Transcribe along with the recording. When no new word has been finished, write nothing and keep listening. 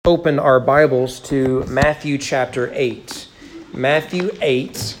Open our Bibles to Matthew chapter 8. Matthew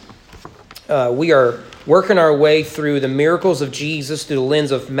 8. We are working our way through the miracles of Jesus through the lens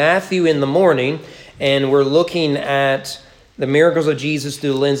of Matthew in the morning, and we're looking at the miracles of Jesus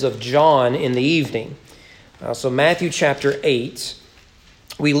through the lens of John in the evening. So Matthew chapter 8.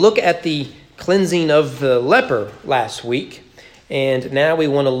 We look at the cleansing of the leper last week, and now we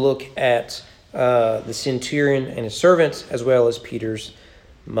want to look at the centurion and his servants, as well as Peter's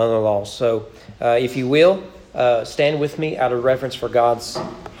mother-in-law. So if you will, stand with me out of reverence for God's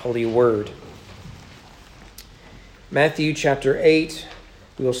holy word. Matthew chapter 8,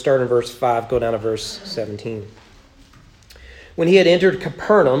 we will start in verse 5, go down to verse 17. When he had entered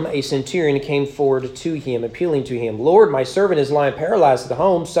Capernaum, a centurion came forward to him, appealing to him, "Lord, my servant is lying paralyzed at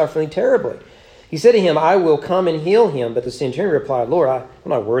home, suffering terribly." He said to him, "I will come and heal him." But the centurion replied, "Lord, I'm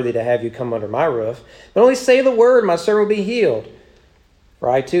not worthy to have you come under my roof, but only say the word, my servant will be healed. For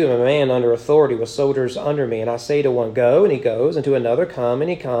I too am a man under authority with soldiers under me, and I say to one, 'Go,' and he goes, and to another, 'Come,'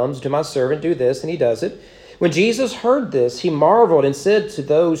 and he comes, to my servant, 'Do this,' and he does it." When Jesus heard this, he marveled and said to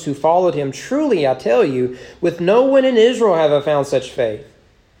those who followed him, "Truly, I tell you, with no one in Israel have I found such faith.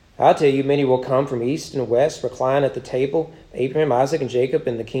 I tell you, many will come from east and west, recline at the table, Abraham, Isaac, and Jacob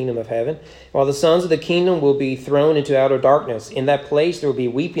in the kingdom of heaven, while the sons of the kingdom will be thrown into outer darkness. In that place there will be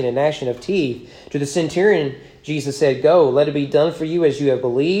weeping and gnashing of teeth." To the centurion, Jesus said, "Go, let it be done for you as you have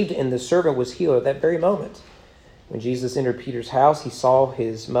believed," and the servant was healed at that very moment. When Jesus entered Peter's house, he saw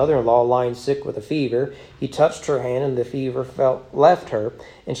his mother-in-law lying sick with a fever. He touched her hand, and the fever left her,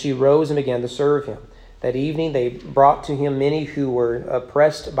 and she rose and began to serve him. That evening they brought to him many who were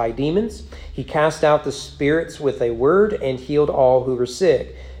oppressed by demons. He cast out the spirits with a word and healed all who were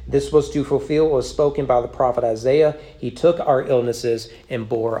sick. This was to fulfill what was spoken by the prophet Isaiah. He took our illnesses and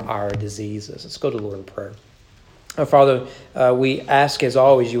bore our diseases. Let's go to the Lord in prayer. Father, we ask as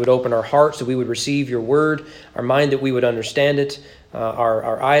always you would open our hearts that we would receive your word, our mind that we would understand it,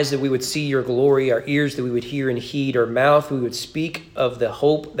 our eyes that we would see your glory, our ears that we would hear and heed, our mouth we would speak of the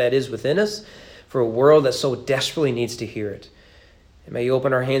hope that is within us for a world that so desperately needs to hear it. And may you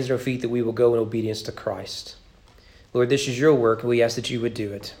open our hands and our feet that we will go in obedience to Christ. Lord, this is your work, and we ask that you would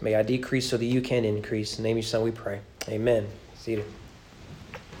do it. May I decrease so that you can increase. In the name of your Son we pray. Amen. Seated.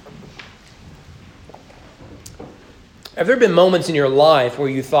 Have there been moments in your life where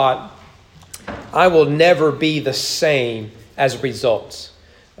you thought, "I will never be the same as a result"?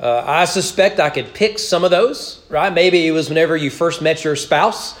 I suspect I could pick some of those, right? Maybe it was whenever you first met your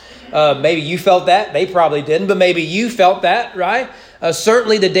spouse. Maybe you felt that. They probably didn't, but maybe you felt that, right?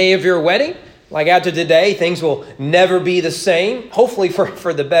 Certainly the day of your wedding. Like after today, things will never be the same, hopefully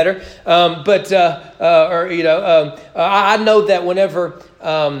for the better. I know that whenever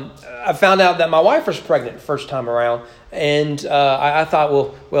I found out that my wife was pregnant the first time around, and I thought,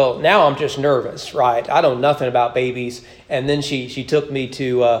 well, now I'm just nervous, right? I know nothing about babies. And then she took me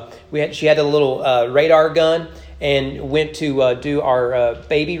to, she had a little radar gun and went to do our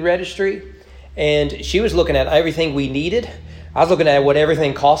baby registry. And she was looking at everything we needed. I was looking at what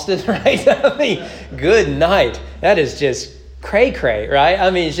everything costed, right? I mean, good night. That is just cray-cray, right? I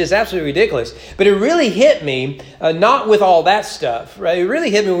mean, it's just absolutely ridiculous. But it really hit me, not with all that stuff, right? It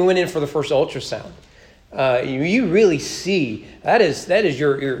really hit me when we went in for the first ultrasound. You really see, that is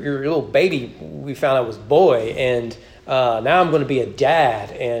your little baby we found out was boy, and now I'm going to be a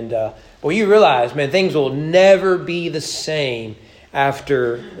dad. And, you realize, man, things will never be the same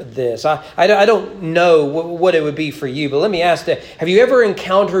after this. I don't know what it would be for you, but let me ask that. Have you ever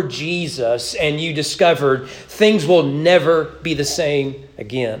encountered Jesus and you discovered things will never be the same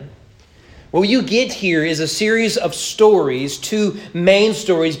again? What you get here is a series of stories, two main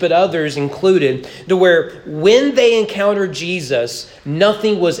stories, but others included, to where when they encountered Jesus,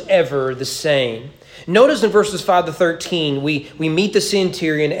 nothing was ever the same. Notice in verses 5 to 13, we meet the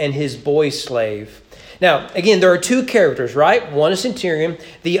centurion and his boy slave. Now, again, there are two characters, right? One a centurion,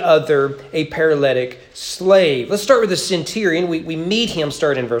 the other a paralytic slave. Let's start with the centurion. We meet him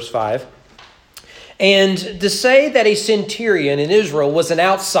starting in verse 5. And to say that a centurion in Israel was an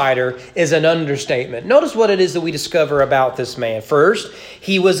outsider is an understatement. Notice what it is that we discover about this man. First,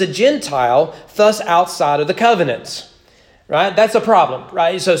 he was a Gentile, thus outside of the covenants. Right? That's a problem,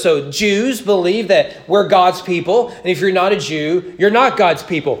 right? So Jews believe that we're God's people, and if you're not a Jew, you're not God's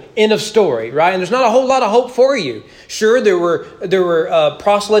people. End of story, right? And there's not a whole lot of hope for you. Sure, there were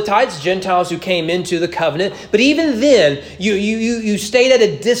proselytes, Gentiles who came into the covenant, but even then, you stayed at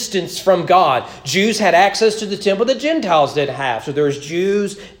a distance from God. Jews had access to the temple that Gentiles didn't have. So there's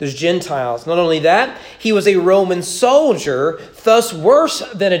Jews, there's Gentiles. Not only that, he was a Roman soldier, thus worse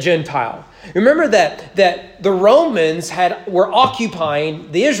than a Gentile. Remember that the Romans were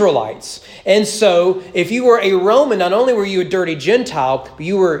occupying the Israelites. And so if you were a Roman, not only were you a dirty Gentile, but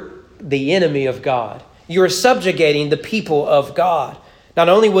you were the enemy of God. You were subjugating the people of God. Not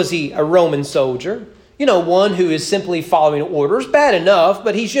only was he a Roman soldier, one who is simply following orders, bad enough,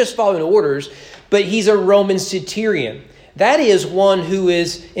 but he's just following orders, but he's a Roman centurion. That is one who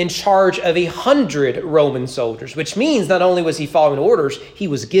is in charge of 100 Roman soldiers, which means not only was he following orders, he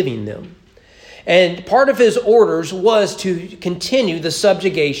was giving them. And part of his orders was to continue the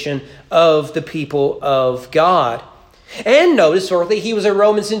subjugation of the people of God. And notice, fourthly, he was a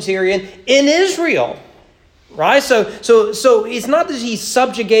Roman centurion in Israel. Right? So it's not that he's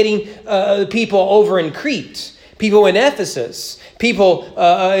subjugating people over in Crete, people in Ephesus, people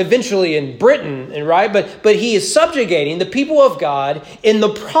eventually in Britain, right? But he is subjugating the people of God in the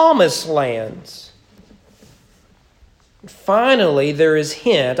promised lands. Finally, there is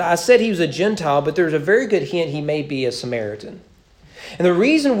hint. I said he was a Gentile, but there's a very good hint he may be a Samaritan. And the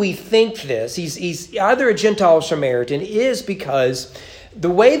reason we think this, he's either a Gentile or Samaritan, is because the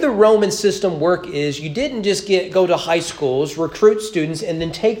way the Roman system worked is you didn't just go to high schools, recruit students, and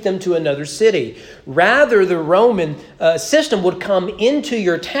then take them to another city. Rather, the Roman system would come into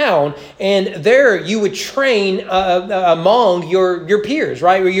your town, and there you would train among your peers,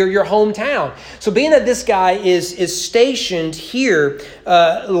 right, or your hometown. So being that this guy is stationed here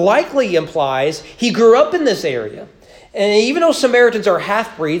likely implies he grew up in this area. And even though Samaritans are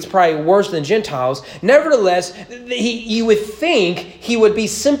half-breeds, probably worse than Gentiles, nevertheless, you would think he would be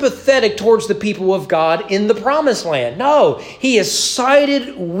sympathetic towards the people of God in the promised land. No, he is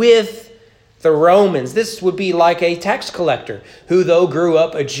sided with the Romans. This would be like a tax collector who, though grew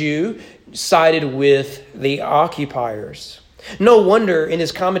up a Jew, sided with the occupiers. No wonder in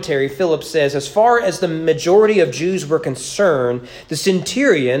his commentary, Philip says, as far as the majority of Jews were concerned, the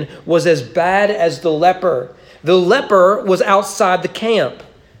centurion was as bad as the leper. The leper was outside the camp.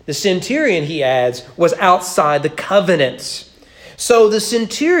 The centurion, he adds, was outside the covenant. So the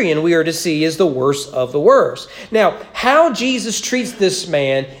centurion, we are to see, is the worst of the worst. Now, how Jesus treats this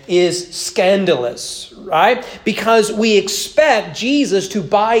man is scandalous, right? Because we expect Jesus to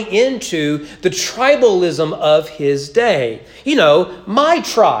buy into the tribalism of his day. My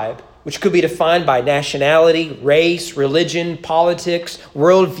tribe, which could be defined by nationality, race, religion, politics,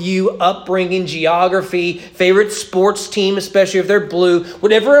 worldview, upbringing, geography, favorite sports team, especially if they're blue,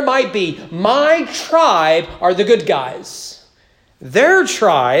 whatever it might be. My tribe are the good guys. Their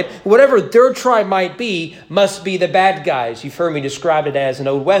tribe, whatever their tribe might be, must be the bad guys. You've heard me describe it as an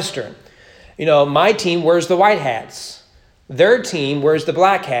old Western. My team wears the white hats. Their team wears the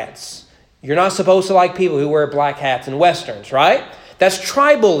black hats. You're not supposed to like people who wear black hats in Westerns, right? That's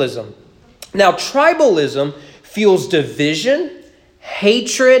tribalism. Now, tribalism fuels division,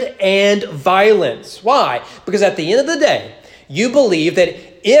 hatred, and violence. Why? Because at the end of the day, you believe that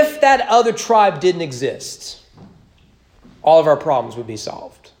if that other tribe didn't exist, all of our problems would be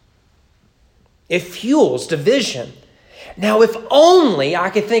solved. It fuels division. Now, if only I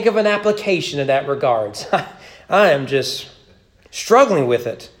could think of an application in that regard. I am just struggling with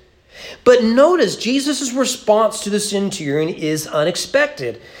it. But notice Jesus' response to the centurion is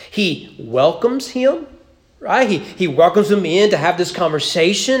unexpected. He welcomes him, right? He welcomes him in to have this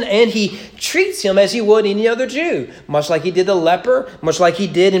conversation, and he treats him as he would any other Jew, much like he did the leper, much like he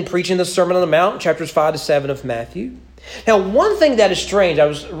did in preaching the Sermon on the Mount, chapters 5 to 7 of Matthew. Now, one thing that is strange, I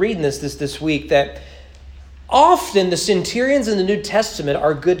was reading this week, that often the centurions in the New Testament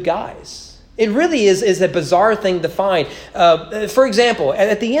are good guys. It really is a bizarre thing to find. For example,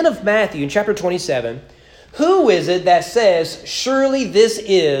 at the end of Matthew, in chapter 27, who is it that says, surely this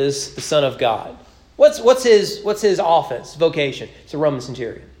is the Son of God? What's his office, vocation? It's a Roman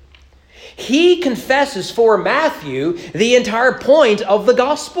centurion. He confesses for Matthew the entire point of the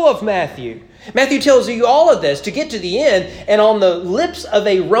Gospel of Matthew. Matthew tells you all of this to get to the end, and on the lips of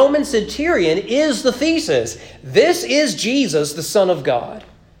a Roman centurion is the thesis. This is Jesus, the Son of God.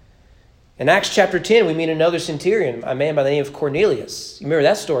 In Acts chapter 10, we meet another centurion, a man by the name of Cornelius. You remember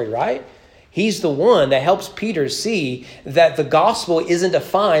that story, right? He's the one that helps Peter see that the gospel isn't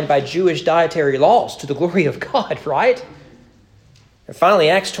defined by Jewish dietary laws to the glory of God, right? And finally,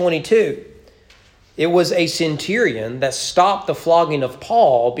 Acts 22. It was a centurion that stopped the flogging of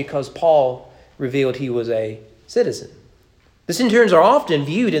Paul because Paul revealed he was a citizen. The centurions are often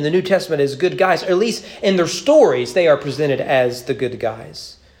viewed in the New Testament as good guys, or at least in their stories, they are presented as the good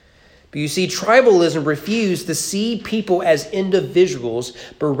guys. But you see, tribalism refused to see people as individuals,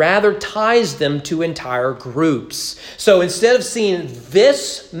 but rather ties them to entire groups. So instead of seeing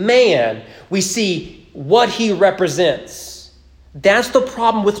this man, we see what he represents. That's the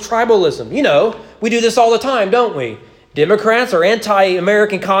problem with tribalism. You know, we do this all the time, don't we? Democrats are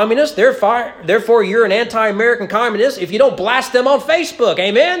anti-American communists. Therefore, you're an anti-American communist if you don't blast them on Facebook.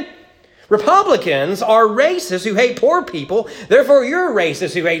 Amen? Republicans are racists who hate poor people. Therefore, you're a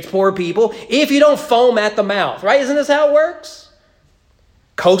racist who hates poor people if you don't foam at the mouth. Right? Isn't this how it works?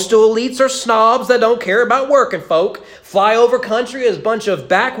 Coastal elites are snobs that don't care about working folk. Flyover country is a bunch of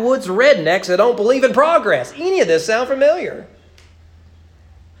backwoods rednecks that don't believe in progress. Any of this sound familiar?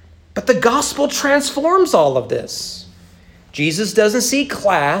 But the gospel transforms all of this. Jesus doesn't see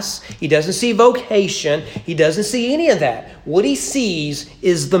class. He doesn't see vocation. He doesn't see any of that. What he sees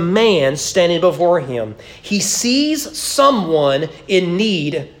is the man standing before him. He sees someone in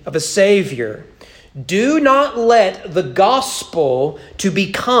need of a Savior. Do not let the gospel to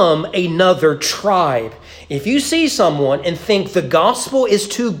become another tribe. If you see someone and think the gospel is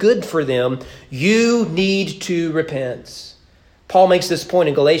too good for them, you need to repent. Paul makes this point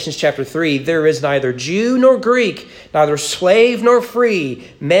in Galatians chapter 3. There is neither Jew nor Greek, neither slave nor free,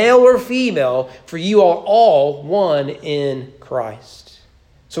 male or female, for you are all one in Christ.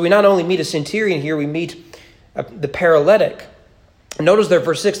 So we not only meet a centurion here, we meet the paralytic. Notice there,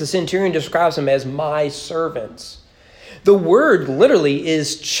 verse 6, the centurion describes him as my servant. The word literally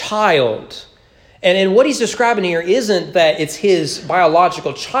is child. And what he's describing here isn't that it's his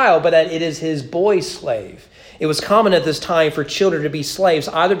biological child, but that it is his boy slave. It was common at this time for children to be slaves,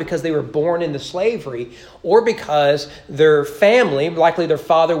 either because they were born into slavery or because their family, likely their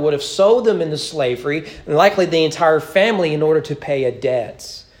father, would have sold them into slavery, and likely the entire family in order to pay a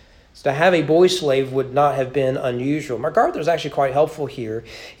debt. So to have a boy slave would not have been unusual. MacArthur is actually quite helpful here.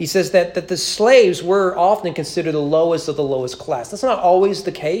 He says that the slaves were often considered the lowest of the lowest class. That's not always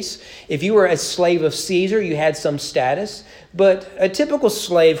the case. If you were a slave of Caesar, you had some status. But a typical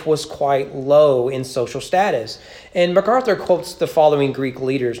slave was quite low in social status. And MacArthur quotes the following Greek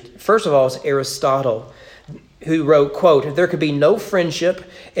leaders. First of all is Aristotle, who wrote, quote, "There could be no friendship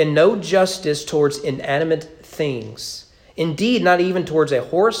and no justice towards inanimate things. Indeed, not even towards a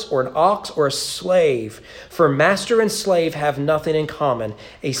horse or an ox or a slave. For master and slave have nothing in common.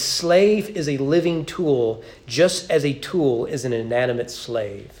 A slave is a living tool, just as a tool is an inanimate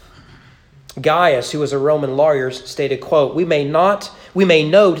slave." Gaius, who was a Roman lawyer, stated, quote, we may note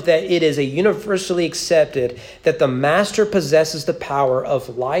that it is a universally accepted that the master possesses the power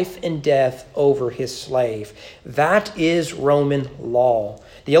of life and death over his slave. That is Roman law.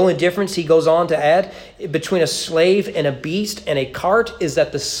 The only difference, he goes on to add, between a slave and a beast and a cart is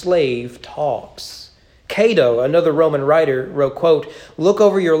that the slave talks. Cato, another Roman writer, wrote, quote, "Look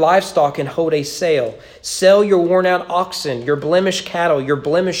over your livestock and hold a sale. Sell your worn-out oxen, your blemished cattle, your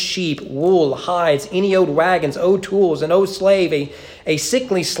blemished sheep, wool, hides, any old wagons, old tools, an old slave, a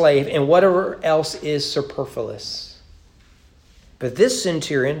sickly slave, and whatever else is superfluous." But this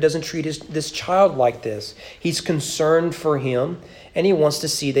centurion doesn't treat this child like this. He's concerned for him, and he wants to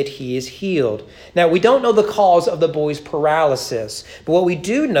see that he is healed. Now, we don't know the cause of the boy's paralysis, but what we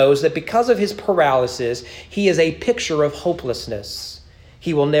do know is that because of his paralysis, he is a picture of hopelessness.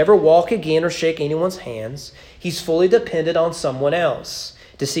 He will never walk again or shake anyone's hands. He's fully dependent on someone else.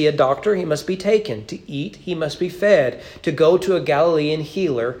 To see a doctor, he must be taken. To eat, he must be fed. To go to a Galilean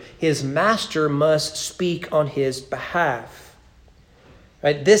healer, his master must speak on his behalf.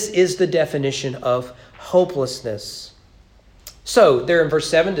 Right? This is the definition of hopelessness. So, there in verse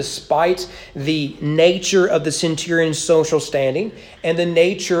 7, despite the nature of the centurion's social standing and the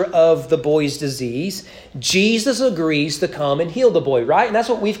nature of the boy's disease, Jesus agrees to come and heal the boy, right? And that's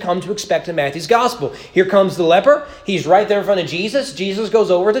what we've come to expect in Matthew's gospel. Here comes the leper. He's right there in front of Jesus. Jesus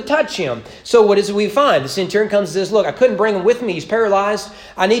goes over to touch him. So what is it we find? The centurion comes and says, look, I couldn't bring him with me. He's paralyzed.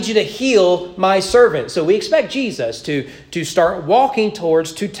 I need you to heal my servant. So we expect Jesus to start walking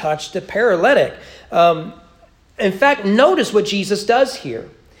towards to touch the paralytic. In fact, notice what Jesus does here.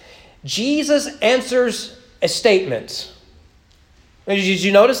 Jesus answers a statement. Did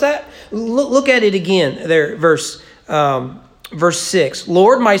you notice that? Look at it again there, verse 6.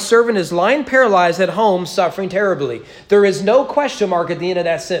 "Lord, my servant is lying paralyzed at home, suffering terribly." There is no question mark at the end of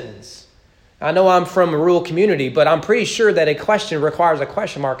that sentence. I know I'm from a rural community, but I'm pretty sure that a question requires a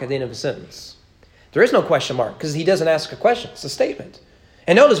question mark at the end of a sentence. There is no question mark because he doesn't ask a question. It's a statement.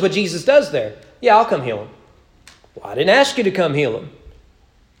 And notice what Jesus does there. Yeah, I'll come heal him. Well, I didn't ask you to come heal him.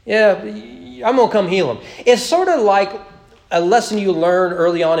 Yeah, I'm going to come heal him. It's sort of like a lesson you learn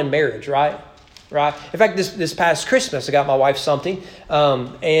early on in marriage, right? right? In fact, this past Christmas, I got my wife something,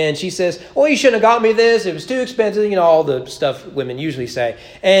 and she says, "Oh, you shouldn't have got me this. It was too expensive." You know, all the stuff women usually say.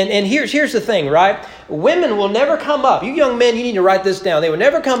 And here's the thing, right? Women will never come up. You young men, you need to write this down. They will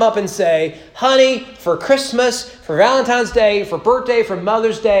never come up and say, "Honey, for Christmas, for Valentine's Day, for birthday, for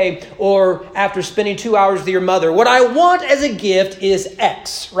Mother's Day, or after spending 2 hours with your mother, what I want as a gift is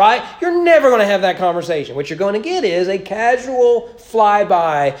X," right? You're never going to have that conversation. What you're going to get is a casual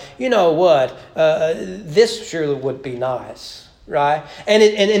flyby. You know what? This surely would be nice, right? And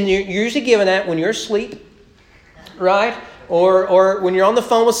you're usually given that when you're asleep, right? Or when you're on the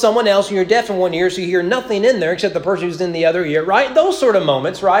phone with someone else and you're deaf in one ear, so you hear nothing in there except the person who's in the other ear, right? Those sort of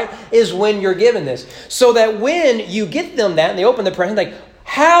moments, right, is when you're given this. So that when you get them that and they open the present, like,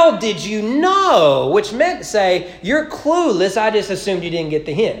 "How did you know?" Which meant to say, "You're clueless. I just assumed you didn't get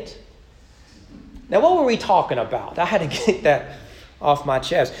the hint." Now, what were we talking about? I had to get that off my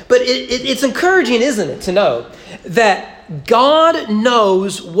chest. But it's encouraging, isn't it, to know that God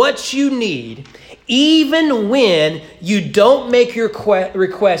knows what you need even when you don't make your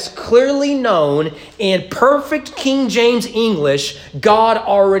request clearly known in perfect King James English. God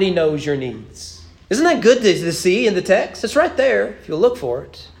already knows your needs. Isn't that good to see in the text? It's right there if you look for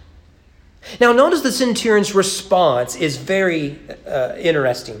it. Now, notice the centurion's response is very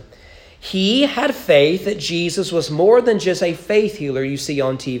interesting. He had faith that Jesus was more than just a faith healer you see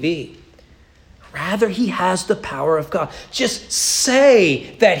on TV. Rather, he has the power of God. Just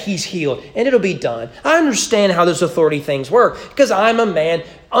say that he's healed and it'll be done. I understand how those authority things work because I'm a man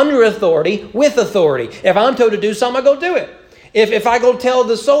under authority with authority. If I'm told to do something, I go do it. If I go tell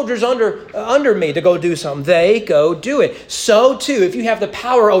the soldiers under me to go do something, they go do it. So too, if you have the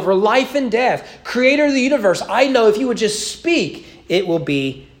power over life and death, creator of the universe, I know if you would just speak, it will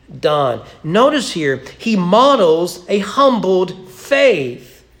be done. Notice here, he models a humbled faith.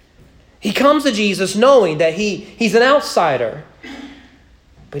 He comes to Jesus knowing that he's an outsider,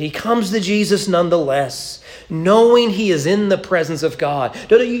 but he comes to Jesus nonetheless, knowing he is in the presence of God.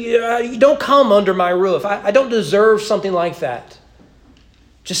 You don't come under my roof. I don't deserve something like that.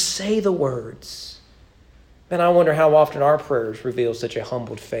 Just say the words. And I wonder how often our prayers reveal such a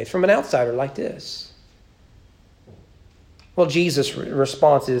humbled faith from an outsider like this. Well, Jesus'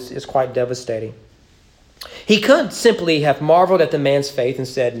 response is quite devastating. He could simply have marveled at the man's faith and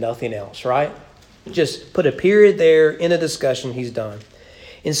said nothing else, right? Just put a period there in a discussion, he's done.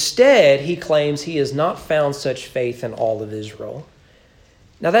 Instead, he claims he has not found such faith in all of Israel.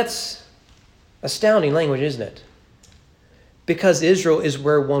 Now that's astounding language, isn't it? Because Israel is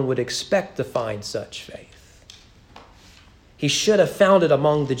where one would expect to find such faith. He should have found it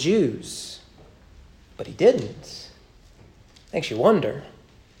among the Jews, but he didn't. Makes you wonder.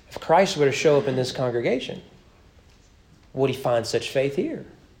 If Christ were to show up in this congregation, would he find such faith here?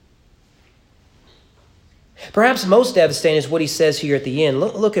 Perhaps most devastating is what he says here at the end.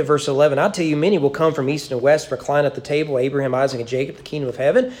 Look at verse 11. "I'll tell you, many will come from east and west, recline at the table, Abraham, Isaac, and Jacob, the kingdom of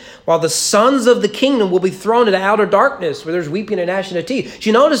heaven, while the sons of the kingdom will be thrown into outer darkness, where there's weeping and gnashing of teeth." Do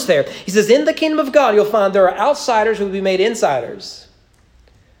you notice there? He says, in the kingdom of God, you'll find there are outsiders who will be made insiders.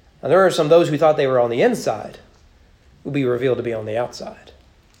 Now, there are some those who thought they were on the inside who will be revealed to be on the outside.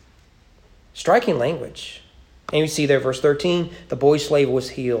 Striking language. And you see there, verse 13, the boy slave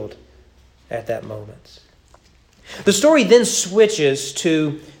was healed at that moment. The story then switches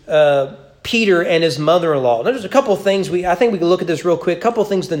to Peter and his mother-in-law. There's a couple of things, I think we can look at this real quick. A couple of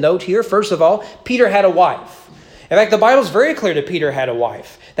things to note here. First of all, Peter had a wife. In fact, the Bible's very clear that Peter had a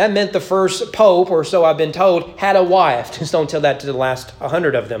wife. That meant the first pope, or so I've been told, had a wife. Just don't tell that to the last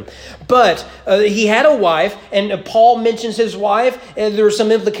 100 of them. But he had a wife, and Paul mentions his wife. And there are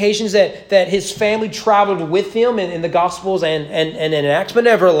some implications that his family traveled with him in the Gospels and in Acts. But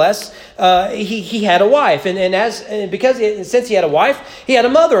nevertheless, he had a wife. Since he had a wife, he had a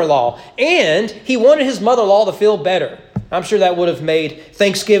mother-in-law. And he wanted his mother-in-law to feel better. I'm sure that would have made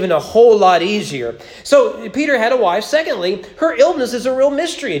Thanksgiving a whole lot easier. So Peter had a wife. Secondly, her illness is a real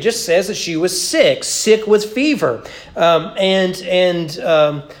mystery. It just says that she was sick with fever. No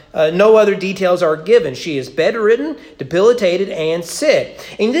other details are given. She is bedridden, debilitated, and sick.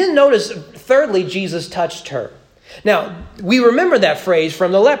 And then notice, thirdly, Jesus touched her. Now, we remember that phrase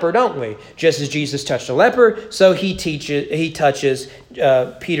from the leper, don't we? Just as Jesus touched a leper, so he touches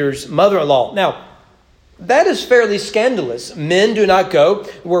Peter's mother-in-law. Now, that is fairly scandalous. Men do not go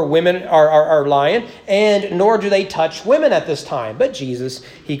where women are lying, and nor do they touch women at this time. But Jesus,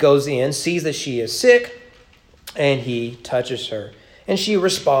 he goes in, sees that she is sick, and he touches her. And she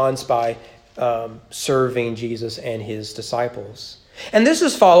responds by serving Jesus and his disciples. And this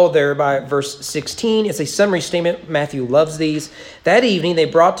is followed there by verse 16. It's a summary statement. Matthew loves these. That evening they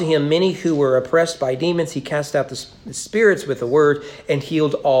brought to him many who were oppressed by demons. He cast out the spirits with the word and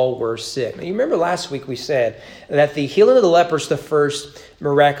healed all who were sick. Now, you remember last week we said that the healing of the leper is the first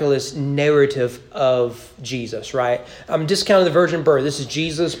miraculous narrative of Jesus, right? I'm discounting the virgin birth. This is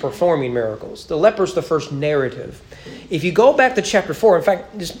Jesus performing miracles. The leper is the first narrative. If you go back to chapter 4, in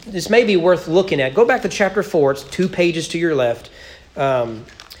fact, this may be worth looking at. Go back to chapter 4. It's 2 pages to your left.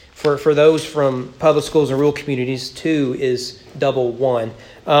 For those from public schools and rural communities, 2 is double 1.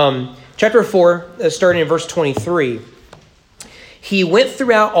 Chapter 4, starting in verse 23. He went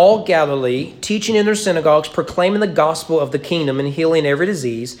throughout all Galilee, teaching in their synagogues, proclaiming the gospel of the kingdom and healing every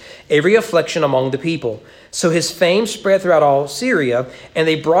disease, every affliction among the people. So his fame spread throughout all Syria, and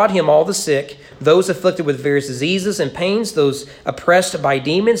they brought him all the sick, those afflicted with various diseases and pains, those oppressed by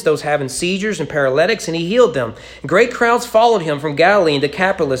demons, those having seizures and paralytics, and he healed them. Great crowds followed him from Galilee and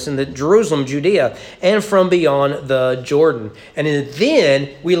Decapolis and Jerusalem, Judea, and from beyond the Jordan. And then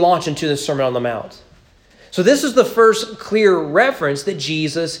we launch into the Sermon on the Mount. So this is the first clear reference that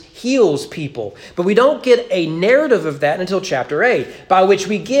Jesus heals people. But we don't get a narrative of that until chapter 8, by which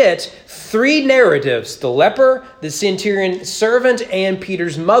we get 3 narratives: the leper, the centurion servant, and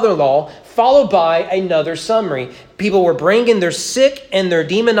Peter's mother-in-law, followed by another summary. People were bringing their sick and their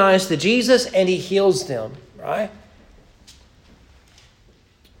demonized to Jesus, and he heals them, right?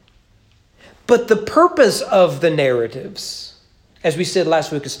 But the purpose of the narratives, as we said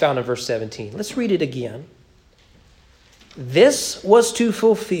last week, is found in verse 17. Let's read it again. This was to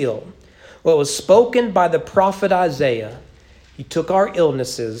fulfill what was spoken by the prophet Isaiah. He took our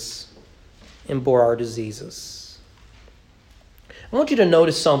illnesses and bore our diseases. I want you to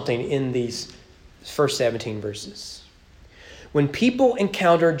notice something in these first 17 verses. When people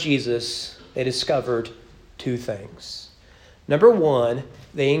encountered Jesus, they discovered 2 things. Number 1,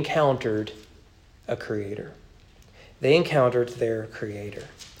 they encountered a creator. They encountered their creator.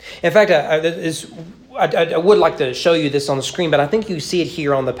 In fact, I would like to show you this on the screen, but I think you see it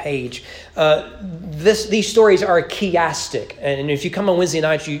here on the page. These stories are chiastic. And if you come on Wednesday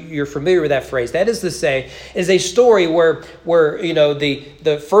nights, you're familiar with that phrase. That is to say, is a story where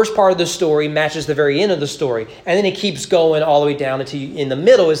the first part of the story matches the very end of the story. And then it keeps going all the way down until in the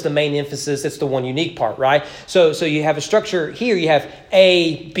middle is the main emphasis. It's the one unique part, right? So you have a structure here. You have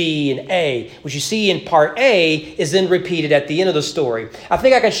A, B, and A. What you see in part A is then repeated at the end of the story. I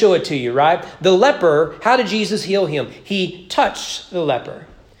think I can show it to you, right? The leper, how did Jesus heal him? He touched the leper.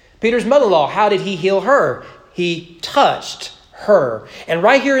 Peter's mother-in-law, how did he heal her? He touched her. And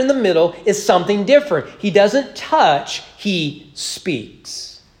right here in the middle is something different. He doesn't touch, he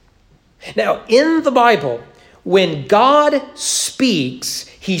speaks. Now, in the Bible, when God speaks,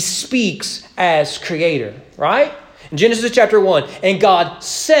 he speaks as creator, right? In Genesis chapter 1, and God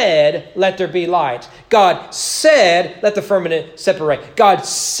said, let there be light. God said, let the firmament separate. God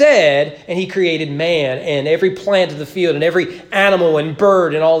said, and he created man and every plant of the field and every animal and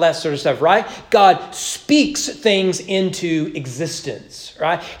bird and all that sort of stuff, right? God speaks things into existence,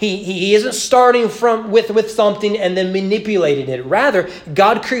 right? He isn't starting with something and then manipulating it. Rather,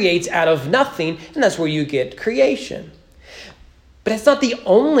 God creates out of nothing, and that's where you get creation. But it's not the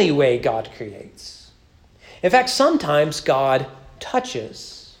only way God creates. In fact, sometimes God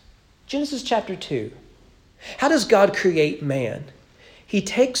touches. Genesis chapter 2. How does God create man? He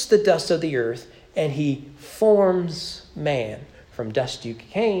takes the dust of the earth and he forms man. From dust you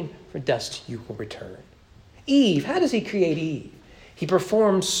came, from dust you will return. Eve, how does he create Eve? He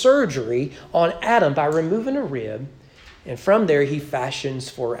performs surgery on Adam by removing a rib, and from there he fashions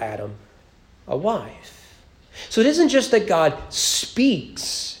for Adam a wife. So it isn't just that God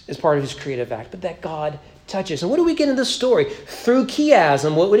speaks as part of his creative act, but that God touches. And what do we get in this story? Through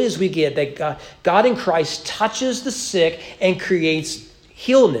chiasm, what it is we get that God in Christ touches the sick and creates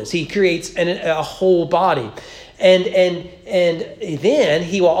healness. He creates a whole body. And then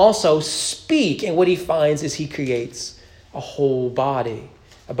he will also speak. And what he finds is he creates a whole body.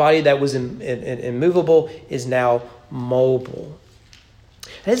 A body that was immovable is now mobile.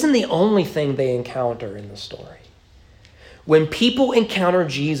 That isn't the only thing they encounter in the story. When people encounter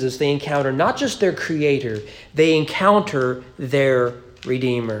Jesus, they encounter not just their creator, they encounter their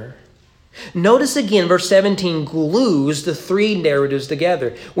redeemer. Notice again, verse 17 glues the 3 narratives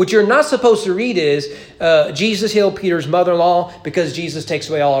together. What you're not supposed to read is Jesus healed Peter's mother-in-law because Jesus takes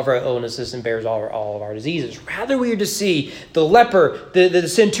away all of our illnesses and bears all of our diseases. Rather, we are to see the leper, the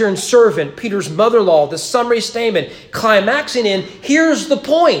centurion servant, Peter's mother-in-law, the summary statement, climaxing in, here's the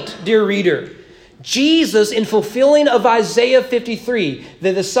point, dear reader. Jesus, in fulfilling of Isaiah 53,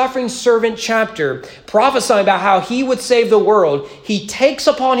 the suffering servant chapter, prophesying about how he would save the world, he takes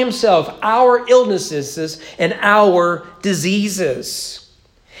upon himself our illnesses and our diseases.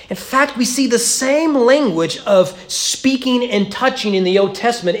 In fact, we see the same language of speaking and touching in the Old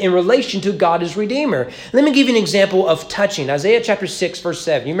Testament in relation to God as Redeemer. Let me give you an example of touching. Isaiah chapter 6, verse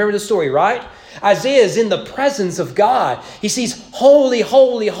 7. You remember the story, right? Isaiah is in the presence of God. He sees holy,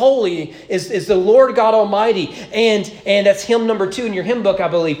 holy, holy is the Lord God Almighty. And that's hymn number 2 in your hymn book, I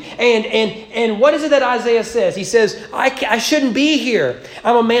believe. And what is it that Isaiah says? He says, I shouldn't be here.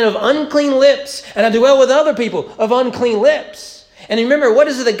 I'm a man of unclean lips, and I dwell with other people of unclean lips. And remember, what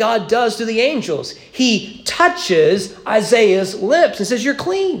is it that God does to the angels? He touches Isaiah's lips and says, you're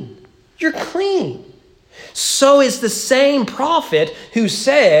clean. You're clean. So is the same prophet who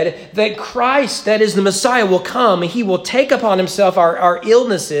said that Christ, that is the Messiah, will come and he will take upon himself our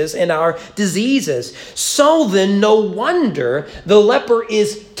illnesses and our diseases. So then, no wonder the leper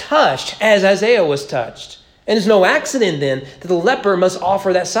is touched as Isaiah was touched. And it's no accident then that the leper must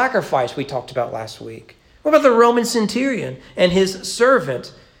offer that sacrifice we talked about last week. What about the Roman centurion and his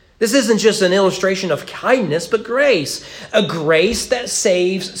servant? This isn't just an illustration of kindness, but grace. A grace that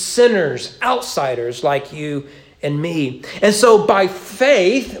saves sinners, outsiders like you and me. And so by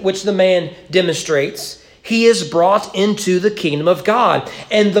faith, which the man demonstrates, he is brought into the kingdom of God.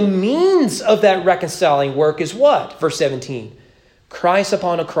 And the means of that reconciling work is what? Verse 17. Christ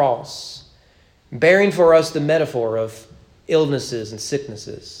upon a cross, bearing for us the metaphor of illnesses and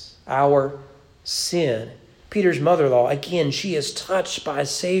sicknesses, our sin. Peter's mother-in-law, again, she is touched by a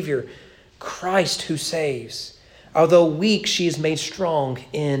Savior, Christ who saves. Although weak, she is made strong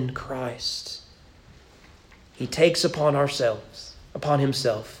in Christ. He takes upon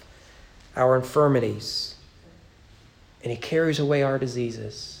himself, our infirmities, and he carries away our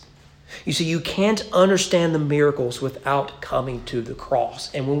diseases. You see, you can't understand the miracles without coming to the cross.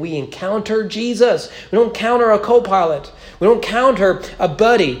 And when we encounter Jesus, we don't encounter a co-pilot. We don't encounter a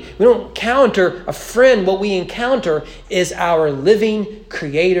buddy. We don't encounter a friend. What we encounter is our living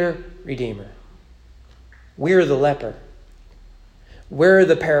Creator, Redeemer. We're the leper. We're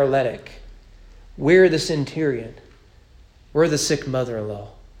the paralytic. We're the centurion. We're the sick mother-in-law.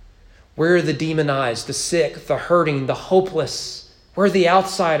 We're the demonized, the sick, the hurting, the hopeless. We're the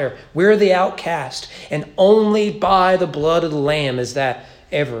outsider. We're the outcast. And only by the blood of the Lamb is that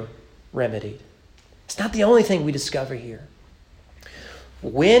ever remedied. It's not the only thing we discover here.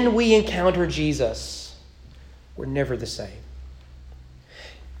 When we encounter Jesus, we're never the same.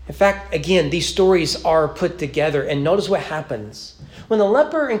 In fact, again, these stories are put together. And notice what happens. When the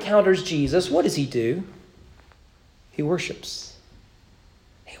leper encounters Jesus, what does he do? He worships.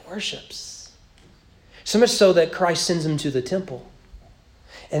 He worships. So much so that Christ sends him to the temple.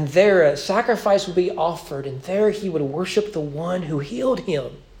 And there a sacrifice will be offered, and there he would worship the one who healed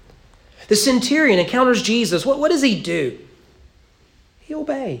him. The centurion encounters Jesus. What does he do? He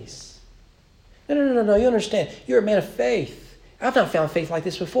obeys. No, you understand. You're a man of faith. I've not found faith like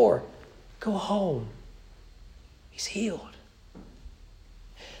this before. Go home. He's healed.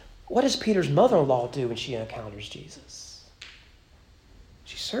 What does Peter's mother-in-law do when she encounters Jesus?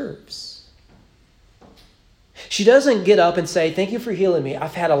 She serves. She doesn't get up and say, thank you for healing me.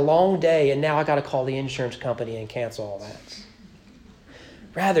 I've had a long day and now I got to call the insurance company and cancel all that.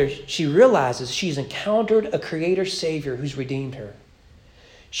 Rather, she realizes she's encountered a Creator Savior who's redeemed her.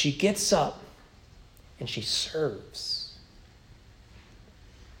 She gets up and she serves.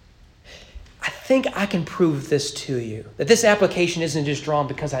 I think I can prove this to you, that this application isn't just drawn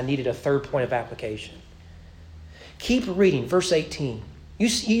because I needed a third point of application. Keep reading, verse 18.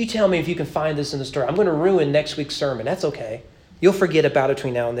 You tell me if you can find this in the story. I'm going to ruin next week's sermon. That's okay. You'll forget about it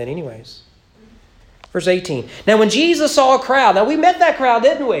between now and then anyways. Verse 18. Now when Jesus saw a crowd, now we met that crowd,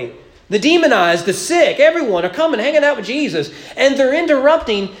 didn't we? The demonized, the sick, everyone are coming, hanging out with Jesus. And they're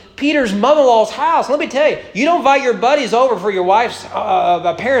interrupting Peter's mother-in-law's house. Let me tell you, you don't invite your buddies over for your wife's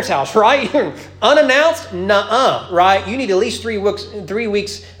parents' house, right? Unannounced? Nuh-uh, right? You need at least 3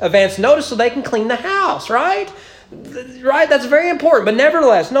 weeks advance notice so they can clean the house, right? Right? That's very important. But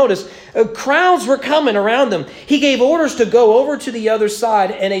nevertheless, notice, crowds were coming around them. He gave orders to go over to the other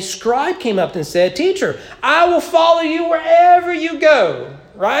side, and a scribe came up and said, Teacher, I will follow you wherever you go.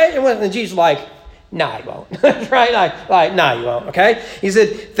 Right? And Jesus was like, nah, you won't. Right? Nah, you won't. Okay? He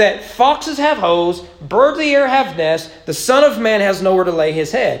said that foxes have holes, birds of the air have nests, the Son of Man has nowhere to lay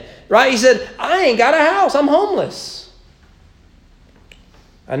his head. Right? He said, I ain't got a house. I'm homeless.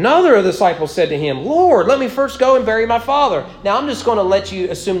 Another of the disciples said to him, Lord, let me first go and bury my father. Now, I'm just going to let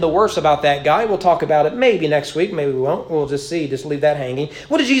you assume the worst about that guy. We'll talk about it maybe next week. Maybe we won't. We'll just see. Just leave that hanging.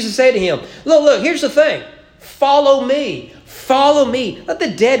 What did Jesus say to him? Look, here's the thing. Follow me. Follow me. Let the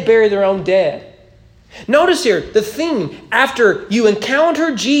dead bury their own dead. Notice here, the theme, after you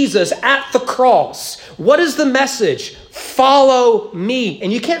encounter Jesus at the cross, what is the message? Follow me.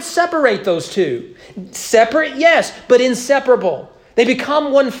 And you can't separate those two. Separate, yes, but inseparable. They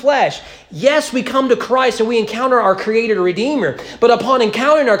become one flesh. Yes, we come to Christ and we encounter our Creator Redeemer. But upon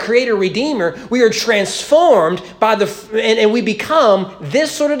encountering our Creator Redeemer, we are transformed by and we become this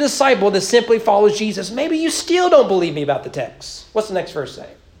sort of disciple that simply follows Jesus. Maybe you still don't believe me about the text. What's the next verse say?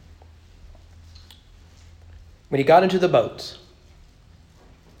 When he got into the boat,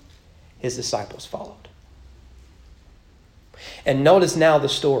 his disciples followed. And notice now the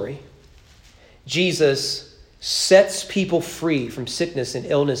story. Jesus sets people free from sickness and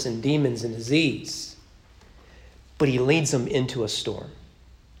illness and demons and disease, but he leads them into a storm.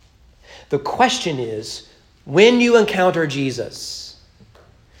 The question is, when you encounter Jesus,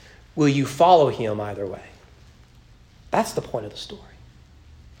 will you follow him either way? That's the point of the story.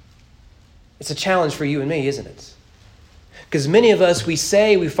 It's a challenge for you and me, isn't it? Because many of us, we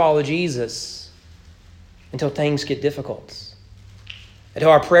say we follow Jesus until things get difficult. Until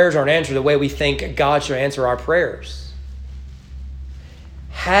our prayers aren't answered the way we think God should answer our prayers.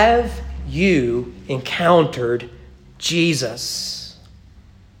 Have you encountered Jesus?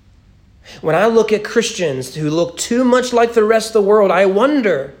 When I look at Christians who look too much like the rest of the world, I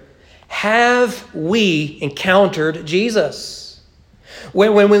wonder, have we encountered Jesus?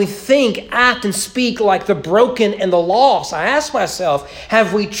 When we think, act, and speak like the broken and the lost, I ask myself,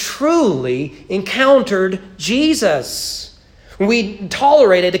 have we truly encountered Jesus? We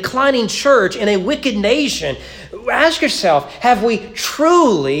tolerate a declining church in a wicked nation. Ask yourself, have we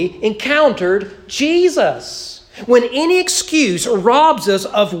truly encountered Jesus? When any excuse robs us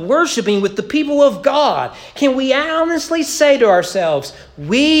of worshiping with the people of God, can we honestly say to ourselves,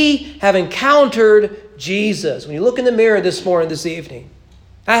 we have encountered Jesus? When you look in the mirror this morning, this evening,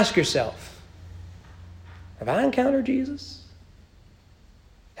 ask yourself, have I encountered Jesus?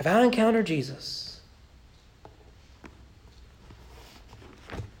 Have I encountered Jesus?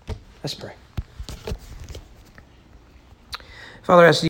 Let's pray. Father, I ask you